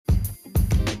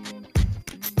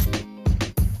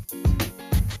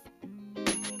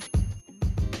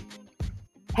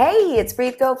Hey, it's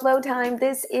Breathe Go Flow time.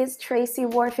 This is Tracy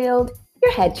Warfield,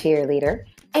 your head cheerleader,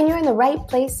 and you're in the right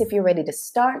place if you're ready to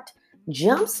start,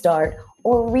 jumpstart,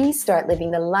 or restart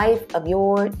living the life of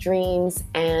your dreams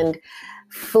and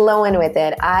flowing with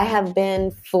it. I have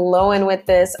been flowing with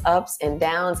this ups and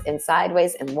downs and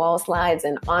sideways and wall slides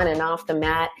and on and off the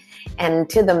mat and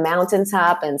to the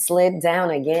mountaintop and slid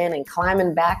down again and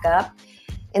climbing back up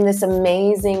in this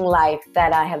amazing life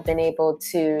that I have been able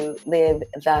to live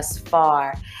thus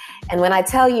far. And when I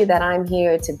tell you that I'm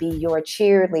here to be your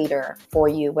cheerleader for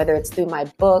you, whether it's through my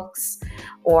books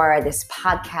or this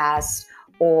podcast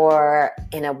or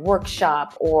in a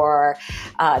workshop or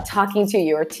talking to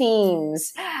your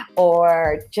teams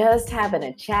or just having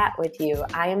a chat with you,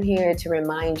 I am here to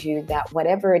remind you that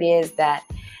whatever it is that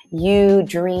you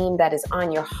dream, that is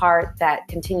on your heart, that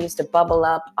continues to bubble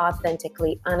up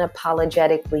authentically,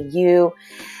 unapologetically you,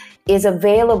 is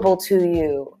available to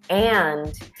you.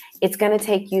 And it's going to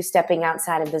take you stepping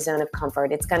outside of the zone of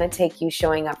comfort. It's going to take you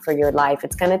showing up for your life.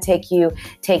 It's going to take you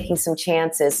taking some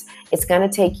chances. It's going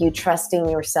to take you trusting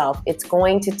yourself. It's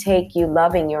going to take you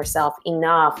loving yourself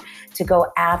enough to go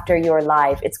after your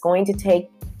life. It's going to take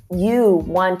you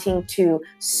wanting to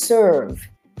serve.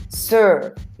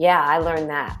 Yeah, I learned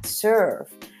that. Serve,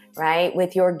 right?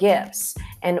 With your gifts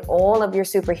and all of your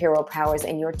superhero powers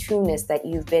and your trueness that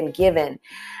you've been given.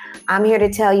 I'm here to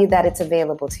tell you that it's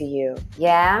available to you.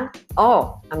 Yeah?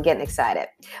 Oh, I'm getting excited.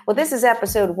 Well, this is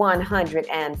episode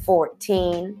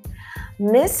 114.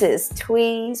 Mrs.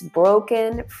 Twee's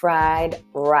Broken Fried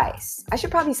Rice. I should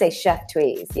probably say Chef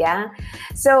Twee's, yeah?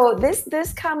 So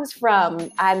this comes from,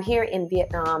 I'm here in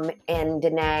Vietnam, in Da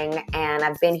Nang, and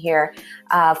I've been here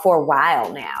for a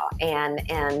while now,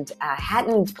 and I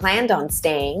hadn't planned on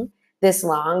staying this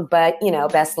long, but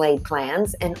best laid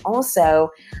plans. And also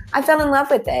I fell in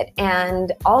love with it.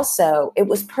 And also it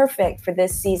was perfect for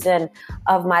this season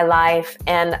of my life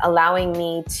and allowing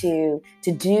me to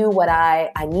do what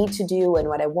I need to do and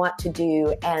what I want to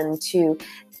do and to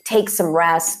take some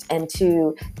rest and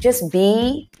to just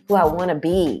be who I want to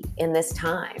be in this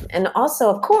time. And also,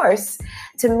 of course,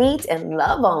 to meet and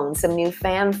love on some new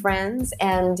fan friends.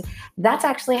 And that's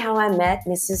actually how I met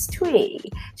Mrs. Twee,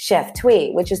 Chef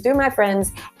Twee, which is through my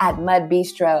friends at Mud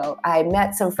Bistro. I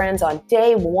met some friends on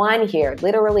day one here.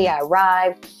 Literally, I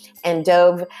arrived and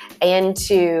dove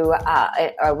into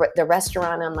the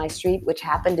restaurant on my street, which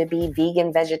happened to be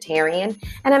vegan, vegetarian.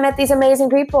 And I met these amazing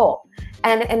people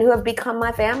and who have become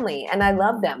my family, and I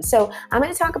love them. So I'm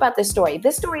going to talk about this story.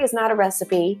 This story is not a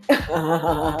recipe.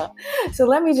 So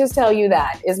let me just tell you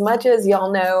that. As much as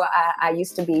y'all know, I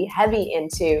used to be heavy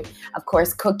into, of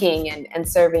course, cooking and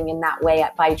serving in that way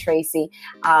by Tracy.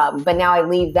 But now I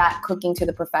leave that cooking to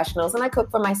the professionals, and I cook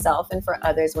for myself and for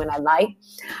others when I like.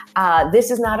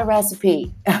 This is not a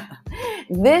recipe.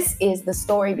 This is the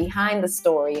story behind the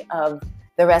story of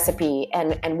the recipe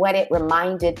and what it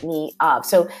reminded me of.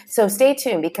 So stay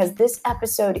tuned, because this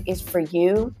episode is for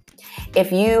you.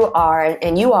 If you are,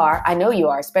 and you are, I know you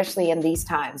are, especially in these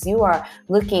times, you are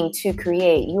looking to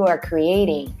create, you are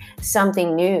creating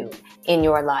something new in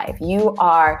your life. You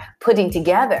are putting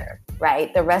together,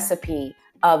 right, the recipe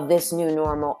of this new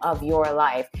normal of your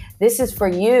life. This is for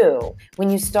you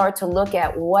when you start to look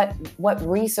at what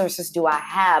resources do I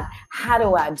have? How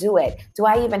do I do it? Do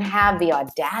I even have the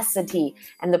audacity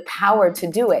and the power to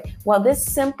do it? Well, this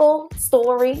simple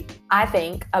story, I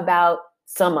think, about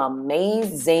some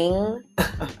amazing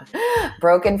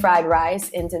broken fried rice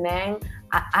in Da Nang,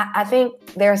 I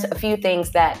think there's a few things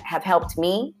that have helped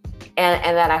me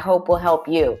and that I hope will help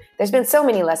you. There's been so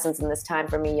many lessons in this time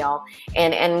for me, y'all.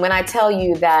 And when I tell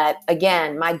you that,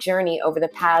 again, my journey over the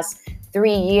past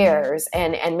 3 years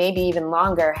and maybe even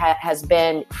longer has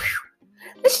been,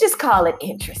 let's just call it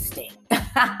interesting.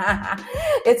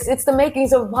 It's the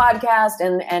makings of a podcast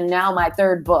and now my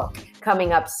third book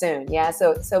coming up soon. Yeah,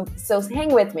 so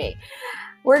hang with me.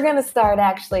 We're going to start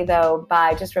actually, though,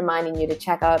 by just reminding you to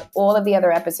check out all of the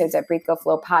other episodes at Breathe Go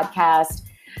Flow podcast.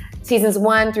 Seasons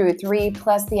 1 through 3,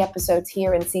 plus the episodes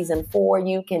here in season 4.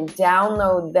 You can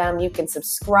download them. You can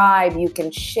subscribe. You can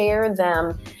share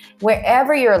them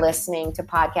wherever you're listening to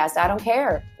podcasts. I don't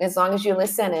care. As long as you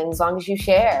listen and as long as you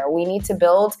share. We need to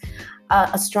build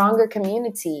a stronger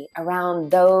community around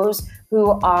those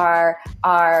who are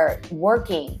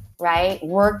working, right?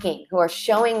 Working, who are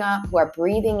showing up, who are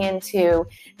breathing into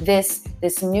this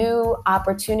new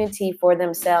opportunity for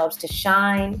themselves to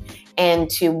shine and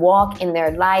to walk in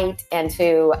their light and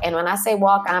when I say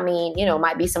walk, I mean,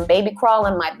 might be some baby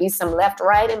crawling, might be some left,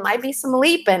 right, and might be some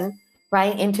leaping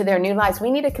right into their new lives.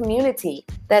 We need a community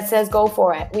that says, go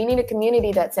for it. We need a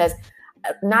community that says,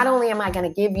 not only am I going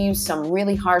to give you some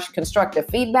really harsh constructive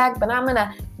feedback, but I'm going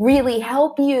to really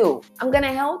help you. I'm going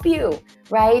to help you,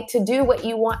 right, to do what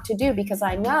you want to do, because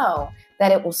I know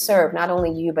that it will serve not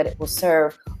only you, but it will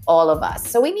serve all of us.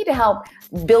 So we need to help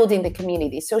building the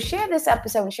community. So share this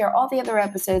episode and share all the other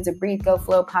episodes of Breathe, Go,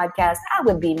 Flow podcast. I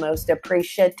would be most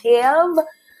appreciative.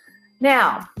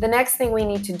 Now, the next thing we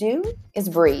need to do is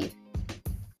breathe.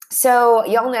 So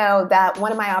y'all know that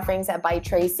one of my offerings at By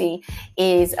Tracy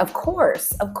is, of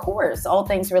course, all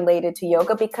things related to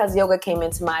yoga, because yoga came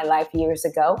into my life years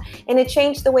ago and it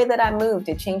changed the way that I moved.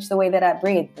 It changed the way that I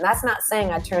breathed. And that's not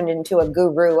saying I turned into a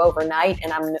guru overnight,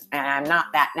 and I'm not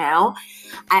that now.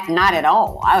 Not at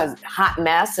all. I was a hot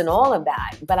mess and all of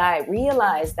that. But I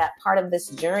realized that part of this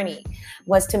journey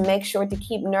was to make sure to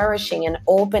keep nourishing and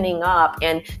opening up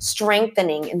and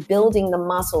strengthening and building the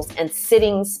muscles and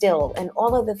sitting still and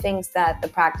all of the things that the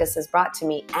practice has brought to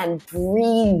me, and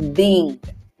breathing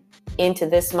into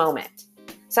this moment.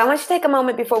 So I want you to take a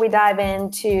moment before we dive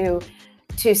into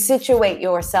to situate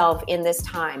yourself in this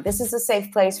time. This is a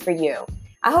safe place for you.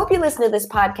 I hope you listen to this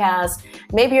podcast.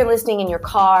 Maybe you're listening in your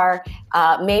car.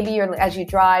 Maybe you're as you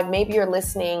drive. Maybe you're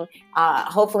listening.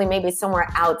 Hopefully, maybe somewhere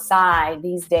outside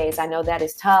these days. I know that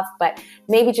is tough, but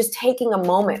maybe just taking a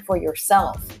moment for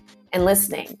yourself and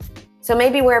listening. So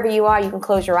maybe wherever you are, you can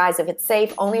close your eyes if it's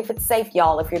safe. Only if it's safe,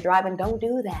 y'all. If you're driving, don't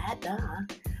do that,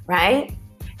 right?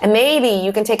 And maybe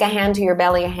you can take a hand to your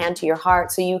belly, a hand to your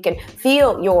heart, so you can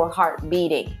feel your heart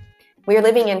beating. We are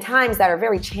living in times that are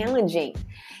very challenging.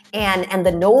 And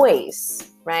the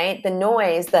noise, right? The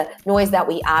noise that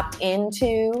we opt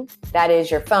into, that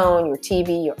is your phone, your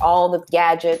TV, all the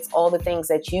gadgets, all the things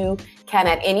that you can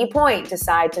at any point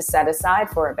decide to set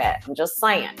aside for a bit. I'm just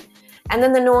saying. And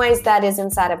then the noise that is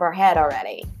inside of our head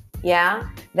already,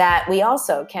 that we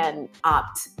also can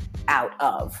opt out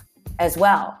of as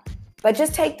well. But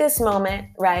just take this moment,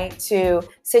 right, to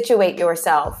situate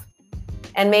yourself,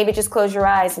 and maybe just close your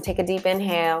eyes and take a deep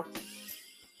inhale.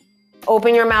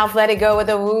 Open your mouth, let it go with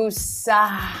a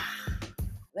woosah.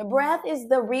 The breath is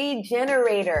the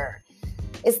regenerator.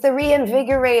 It's the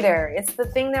reinvigorator. It's the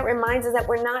thing that reminds us that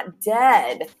we're not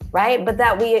dead, right? But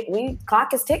that we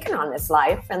clock is ticking on this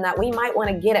life, and that we might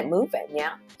want to get it moving,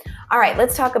 All right,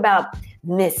 let's talk about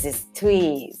Mrs.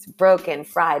 Twee's broken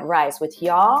fried rice with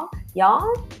y'all.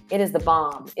 Y'all, it is the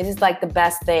bomb. It is like the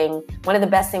best thing, one of the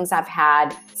best things I've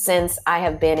had since I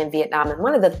have been in Vietnam, and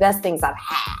one of the best things I've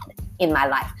had in my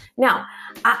life. Now,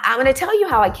 I'm going to tell you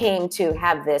how I came to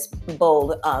have this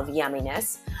bowl of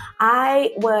yumminess.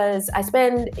 I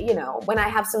spend, when I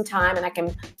have some time and I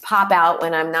can pop out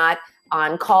when I'm not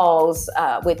on calls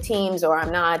with teams, or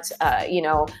I'm not,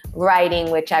 writing,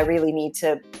 which I really need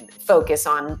to focus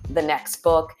on the next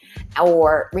book,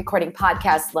 or recording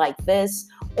podcasts like this,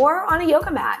 or on a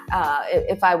yoga mat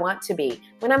if I want to be.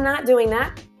 When I'm not doing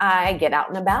that, I get out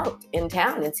and about in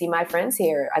town and see my friends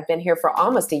here. I've been here for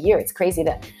almost a year. It's crazy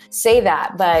to say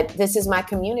that, but this is my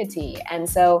community. And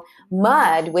so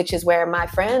Mud, which is what my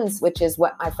friends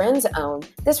own,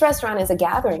 this restaurant is a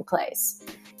gathering place.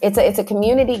 It's a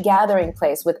community gathering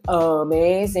place with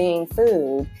amazing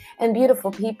food and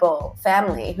beautiful people,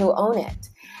 family who own it.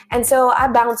 And so I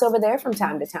bounce over there from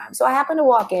time to time. So I happen to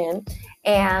walk in,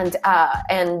 and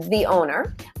the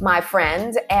owner, my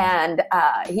friend, and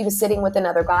he was sitting with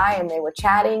another guy, and they were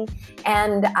chatting.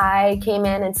 And I came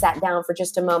in and sat down for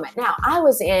just a moment. Now, I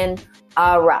was in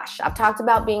a rush. I've talked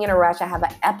about being in a rush. I have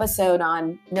an episode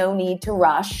on no need to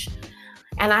rush.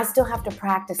 And I still have to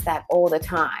practice that all the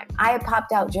time. I had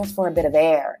popped out just for a bit of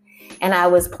air, and I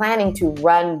was planning to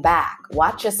run back.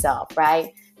 Watch yourself,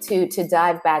 right? To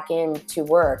dive back into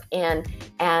work. And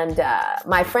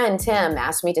my friend Tim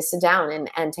asked me to sit down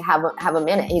and to have a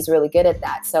minute. He's really good at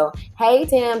that. So, hey,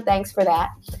 Tim, thanks for that.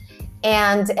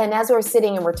 And as we're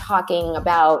sitting and we're talking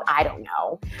about, I don't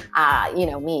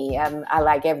know, me, I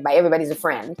like everybody. Everybody's a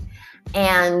friend.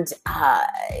 And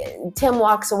Tim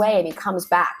walks away and he comes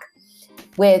back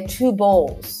with 2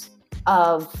 bowls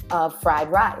of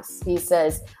fried rice. He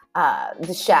says,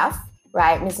 the chef,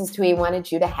 right, Mrs. Twee,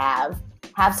 wanted you to have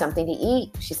something to eat.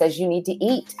 She says, you need to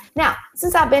eat. Now,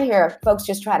 since I've been here, folks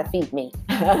just try to feed me.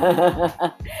 Now,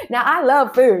 I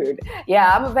love food.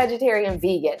 Yeah, I'm a vegetarian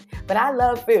vegan, but I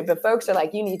love food. But folks are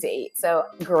like, you need to eat. So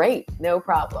great, no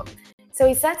problem. So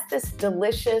he sets this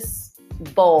delicious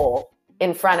bowl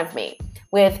in front of me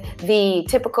with the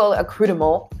typical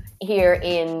accoutrement here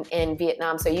in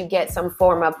Vietnam. So you get some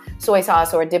form of soy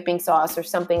sauce or a dipping sauce or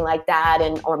something like that,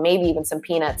 or maybe even some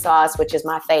peanut sauce, which is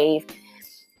my fave.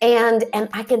 And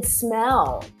I could just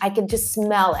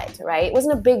smell it, right? It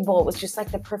wasn't a big bowl. It was just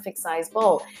like the perfect size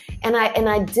bowl. And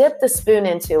I dipped the spoon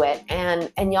into it.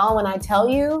 And y'all, when I tell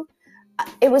you,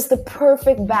 it was the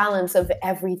perfect balance of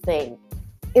everything.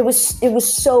 It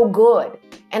was so good.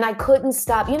 And I couldn't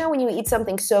stop. You know, when you eat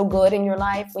something so good in your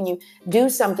life, when you do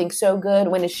something so good,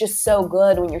 when it's just so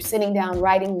good, when you're sitting down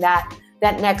writing that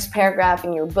next paragraph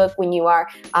in your book, when you are,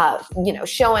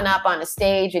 showing up on a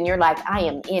stage and you're like, I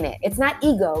am in it. It's not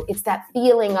ego. It's that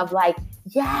feeling of like,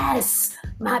 yes,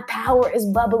 my power is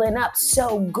bubbling up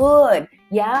so good.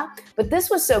 Yeah. But this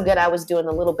was so good. I was doing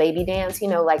the little baby dance,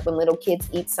 like when little kids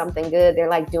eat something good, they're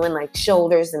like doing like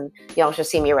shoulders, and y'all should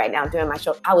see me right now doing my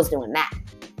shoulder. I was doing that.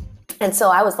 And so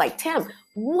I was like, Tim,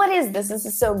 what is this? This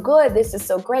is so good. This is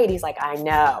so great. He's like, I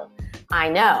know.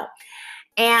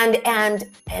 And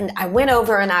I went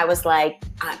over and I was like,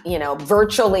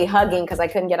 virtually hugging, because I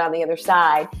couldn't get on the other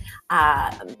side,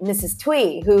 Mrs.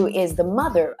 Thuy, who is the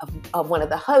mother of one of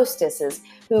the hostesses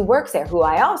who works there, who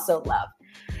I also love.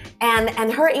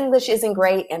 And her English isn't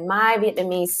great and my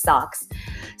Vietnamese sucks.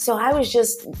 So I was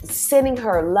just sending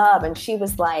her love, and she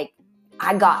was like,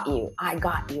 I got you.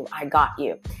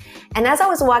 And as I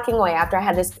was walking away after I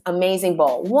had this amazing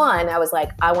bowl, one, I was like,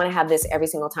 I want to have this every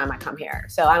single time I come here.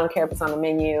 So I don't care if it's on the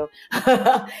menu.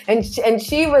 and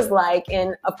she was like,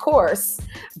 in, of course,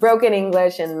 broken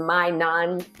English and my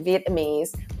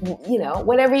non-Vietnamese,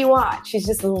 whatever you want. She's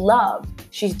just love.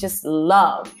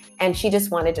 And she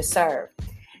just wanted to serve.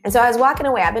 And so I was walking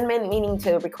away. I've been meaning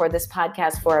to record this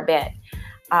podcast for a bit.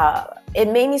 It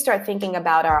made me start thinking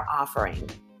about our offering.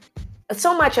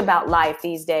 So much about life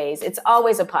these days, it's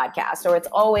always a podcast, or it's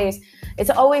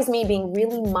always me being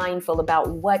really mindful about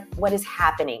what is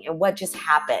happening and what just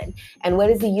happened and what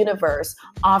is the universe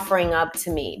offering up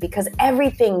to me, because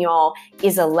everything, y'all,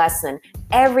 is a lesson.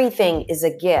 Everything is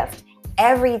a gift.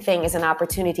 Everything is an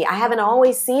opportunity. I haven't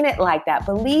always seen it like that.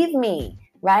 Believe me,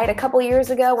 right? A couple years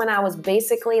ago, when I was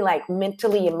basically like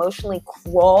mentally, emotionally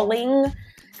crawling,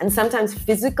 and sometimes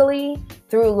physically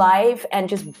through life, and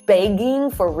just begging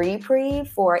for reprieve,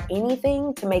 for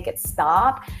anything to make it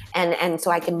stop. And so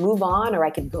I can move on, or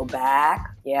I can go back.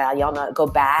 Yeah, y'all know, go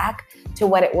back to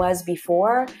what it was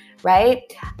before, right?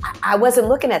 I wasn't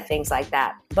looking at things like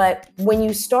that. But when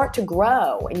you start to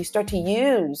grow and you start to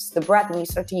use the breath, and you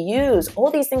start to use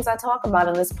all these things I talk about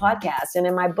in this podcast and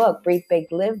in my book, Breathe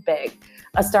Big, Live Big,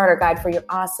 A Starter Guide for Your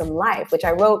Awesome Life, which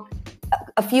I wrote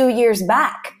a few years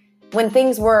back, when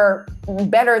things were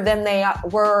better than they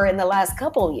were in the last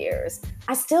couple years,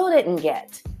 I still didn't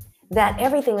get that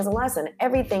everything is a lesson.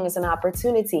 Everything is an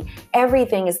opportunity.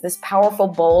 Everything is this powerful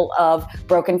bowl of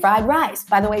broken fried rice.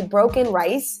 By the way, broken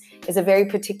rice is a very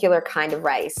particular kind of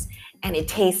rice, and it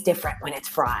tastes different when it's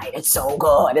fried. It's so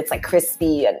good. It's like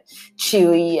crispy and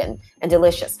chewy and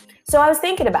delicious. So I was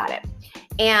thinking about it.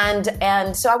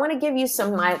 And so I want to give you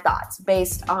some of my thoughts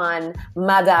based on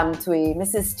Madame Thuy,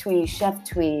 Mrs. Thuy, Chef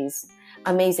Thuy's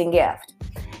amazing gift.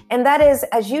 And that is,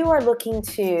 as you are looking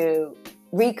to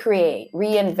recreate,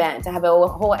 reinvent, I have a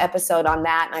whole episode on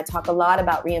that. And I talk a lot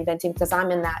about reinventing, because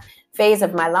I'm in that phase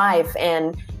of my life.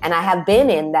 And I have been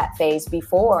in that phase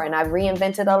before, and I've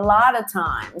reinvented a lot of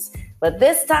times. But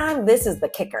this time, this is the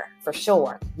kicker for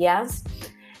sure. Yes.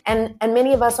 And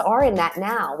many of us are in that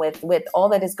now with all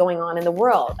that is going on in the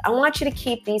world. I want you to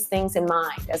keep these things in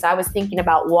mind as I was thinking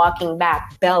about walking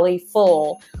back belly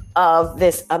full of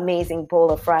this amazing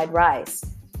bowl of fried rice.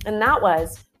 And that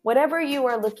was, whatever you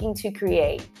are looking to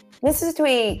create. Mrs.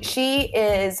 Thuy, she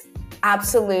is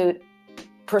absolute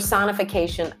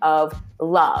personification of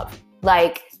love.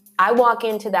 Like, I walk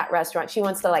into that restaurant, she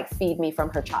wants to like feed me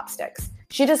from her chopsticks.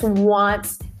 She just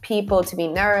wants people to be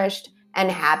nourished and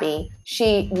happy.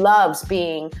 She loves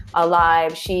being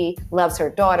alive. She loves her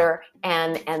daughter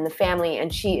and the family.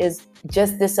 And she is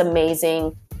just this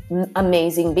amazing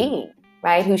being,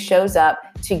 right? Who shows up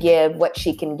to give what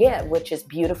she can give, which is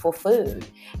beautiful food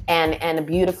and a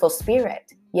beautiful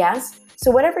spirit. Yes?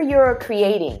 So whatever you're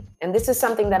creating, and this is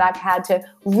something that I've had to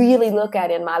really look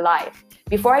at in my life.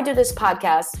 Before I do this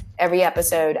podcast, every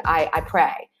episode, I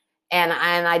pray. And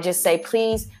I just say,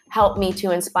 please help me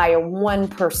to inspire one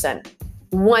person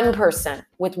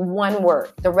with one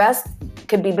word. The rest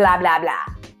could be blah, blah, blah.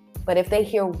 But if they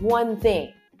hear one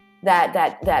thing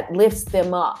that lifts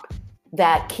them up,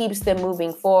 that keeps them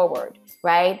moving forward,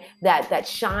 right? That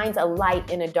shines a light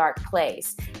in a dark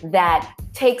place, that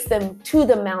takes them to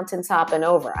the mountaintop and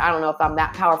over. I don't know if I'm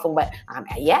that powerful, but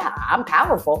I'm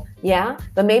powerful. Yeah.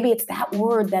 But maybe it's that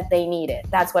word that they needed.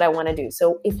 That's what I want to do.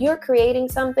 So if you're creating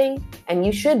something, and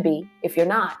you should be, if you're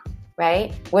not,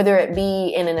 right? Whether it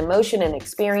be in an emotion, an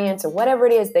experience, or whatever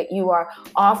it is that you are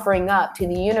offering up to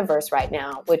the universe right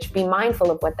now, which be mindful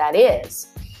of what that is.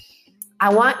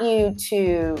 I want you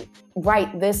to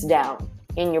write this down.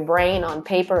 in your brain on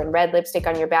paper and red lipstick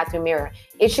on your bathroom mirror.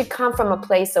 It should come from a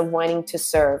place of wanting to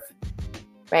serve,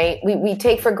 right? We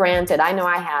take for granted, I know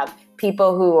I have,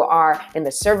 people who are in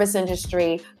the service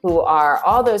industry, who are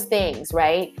all those things,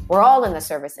 right? We're all in the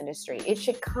service industry. It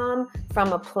should come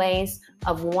from a place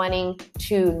of wanting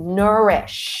to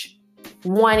nourish,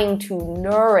 wanting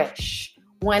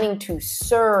to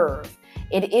serve.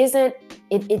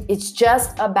 It's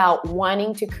just about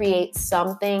wanting to create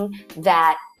something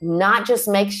that not just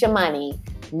makes you money,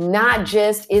 not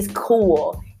just is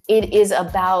cool. It is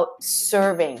about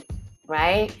serving,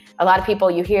 right? A lot of people,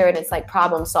 you hear it, it's like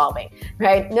problem solving,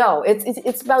 right? No,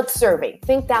 it's about serving.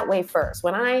 Think that way first.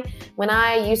 When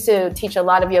I used to teach a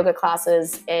lot of yoga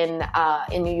classes in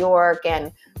New York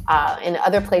and in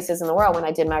other places in the world, when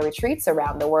I did my retreats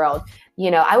around the world,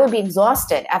 I would be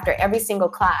exhausted after every single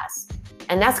class.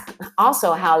 And that's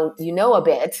also how you know a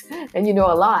bit and you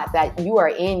know a lot that you are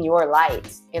in your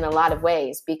light in a lot of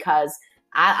ways, because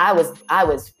I was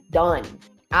done.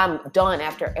 I'm done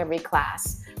after every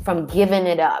class from giving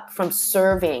it up, from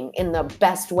serving in the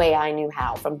best way I knew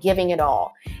how, from giving it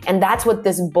all. And that's what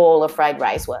this bowl of fried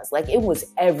rice was. Like, it was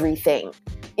everything.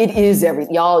 It is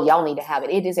everything. Y'all need to have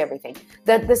it. It is everything.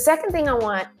 The second thing I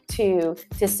want to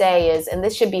say is, and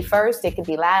this should be first, it could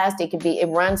be last, it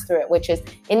runs through it, which is,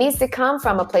 it needs to come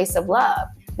from a place of love.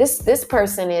 This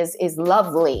person is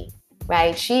lovely,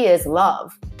 right? She is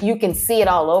love. You can see it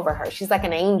all over her. She's like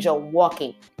an angel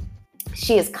walking.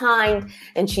 She is kind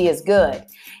and she is good.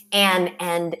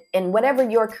 And whatever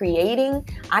you're creating,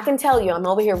 I can tell you, I'm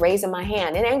over here raising my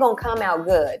hand. It ain't gonna come out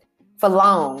good for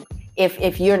long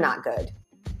if you're not good,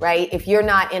 right? If you're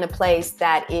not in a place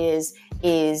that is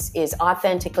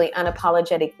authentically,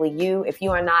 unapologetically you, if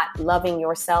you are not loving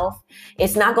yourself,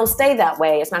 it's not going to stay that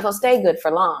way. It's not going to stay good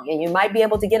for long. And you might be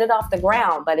able to get it off the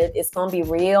ground, but it's going to be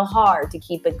real hard to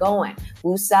keep it going.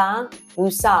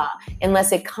 Woosah,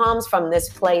 unless it comes from this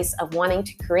place of wanting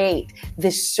to create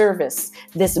this service,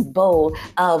 this bowl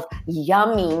of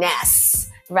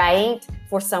yumminess, right?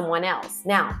 For someone else.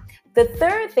 Now, the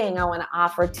third thing I want to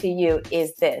offer to you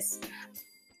is this.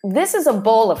 This is a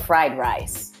bowl of fried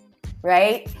rice.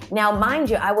 Right? Now, mind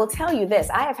you, I will tell you this.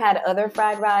 I have had other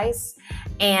fried rice,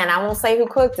 and I won't say who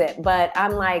cooked it, but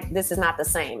I'm like, this is not the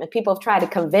same. And people have tried to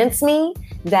convince me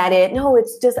that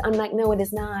I'm like, no, it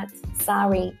is not.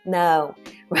 Sorry, no,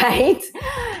 right?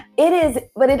 It is,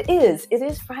 but it is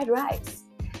fried rice.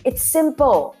 It's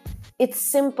simple.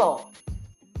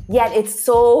 Yet it's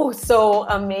so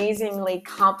amazingly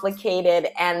complicated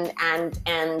and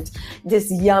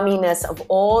this yumminess of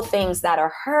all things that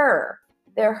are her.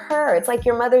 They're her. It's like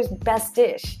your mother's best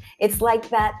dish. It's like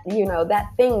that, that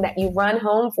thing that you run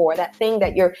home for, that thing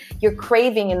that you're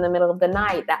craving in the middle of the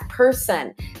night, that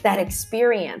person, that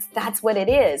experience. That's what it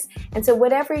is. And so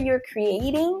whatever you're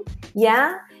creating,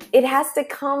 it has to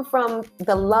come from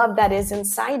the love that is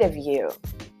inside of you.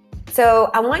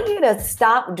 So I want you to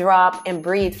stop, drop, and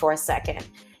breathe for a second.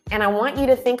 And I want you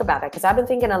to think about that, because I've been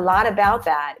thinking a lot about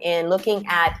that and looking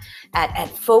at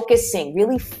focusing,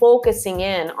 really focusing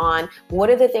in on what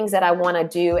are the things that I want to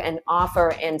do and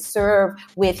offer and serve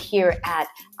with here at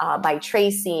by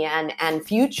Tracy, and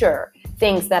future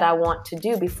things that I want to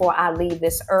do before I leave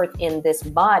this earth in this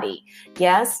body.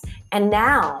 Yes. And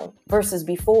now versus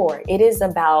before, it is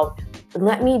about,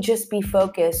 let me just be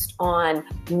focused on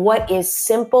what is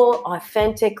simple,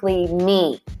 authentically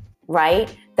me,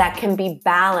 right? That can be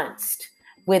balanced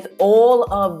with all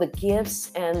of the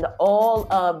gifts and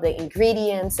all of the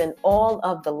ingredients and all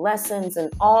of the lessons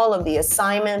and all of the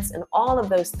assignments and all of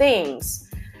those things,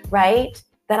 right?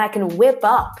 That I can whip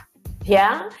up,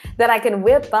 that I can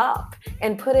whip up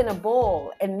and put in a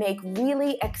bowl and make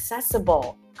really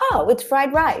accessible. Oh, it's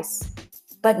fried rice.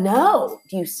 But no,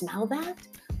 do you smell that?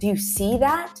 Do you see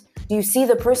that? Do you see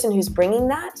the person who's bringing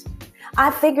that?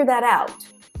 I figured that out.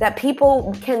 That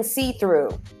people can see through,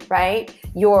 right?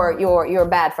 Your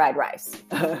bad fried rice.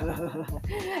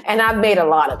 And I've made a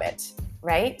lot of it,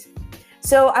 right?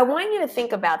 So I want you to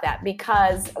think about that,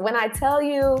 because when I tell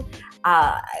you,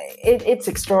 it's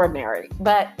extraordinary.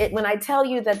 But when I tell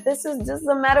you that this is just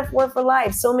a metaphor for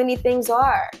life, so many things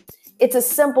are. It's a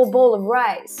simple bowl of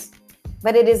rice,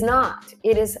 but it is not.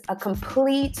 It is a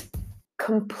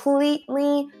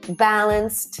completely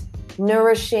balanced,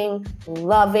 nourishing,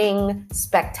 loving,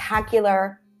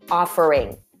 spectacular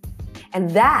offering. And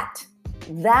that,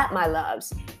 my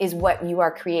loves, is what you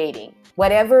are creating.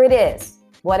 Whatever it is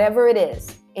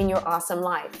in your awesome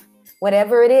life,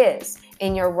 whatever it is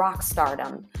in your rock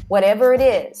stardom, whatever it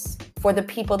is for the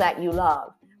people that you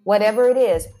love, whatever it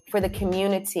is for the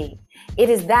community, it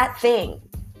is that thing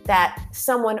that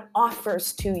someone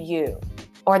offers to you.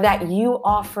 or that you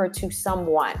offer to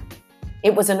someone.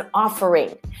 It was an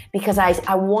offering because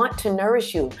I want to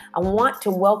nourish you. I want to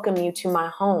welcome you to my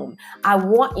home. I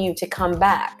want you to come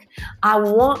back. I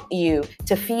want you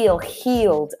to feel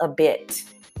healed a bit,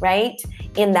 right?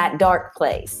 In that dark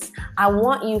place. I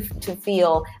want you to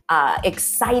feel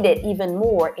excited even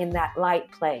more in that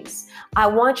light place. I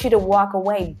want you to walk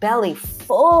away belly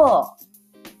full,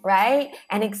 right?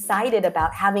 And excited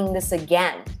about having this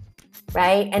again,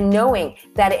 right? And knowing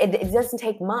that it doesn't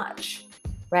take much.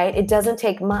 Right? It doesn't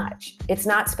take much. It's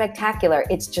not spectacular.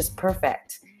 It's just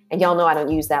perfect. And y'all know I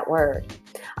don't use that word.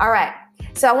 All right.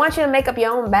 So I want you to make up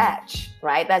your own batch,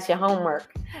 right? That's your homework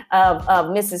of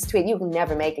Mrs. Tweed. You can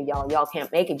never make it, y'all. Y'all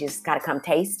can't make it. You just got to come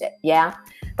taste it. Yeah.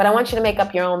 But I want you to make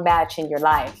up your own batch in your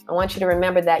life. I want you to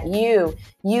remember that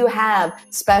you have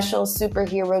special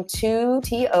superhero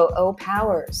 2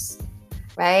 powers.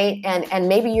 Right? And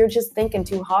maybe you're just thinking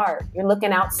too hard. You're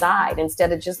looking outside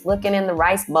instead of just looking in the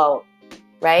rice bowl.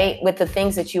 Right? With the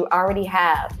things that you already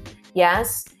have.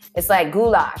 Yes? It's like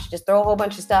goulash. Just throw a whole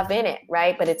bunch of stuff in it,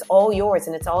 right? But it's all yours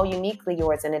and it's all uniquely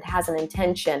yours and it has an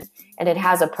intention and it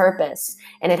has a purpose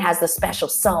and it has the special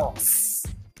sauce.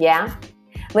 Yeah?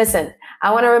 Listen,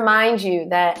 I want to remind you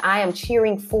that I am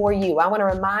cheering for you. I want to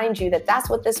remind you that that's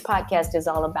what this podcast is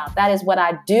all about. That is what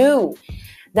I do.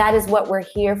 That is what we're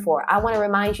here for. I want to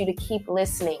remind you to keep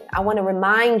listening. I want to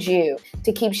remind you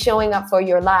to keep showing up for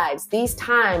your lives. These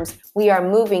times we are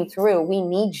moving through. We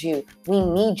need you. We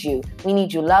need you. We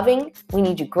need you loving. We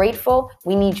need you grateful.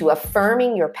 We need you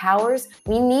affirming your powers.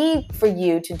 We need for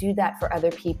you to do that for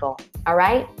other people. All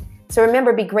right? So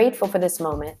remember, be grateful for this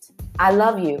moment. I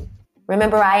love you.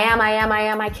 Remember, I am,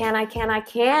 I can.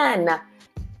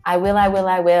 I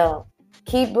will.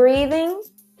 Keep breathing.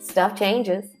 Stuff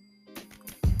changes.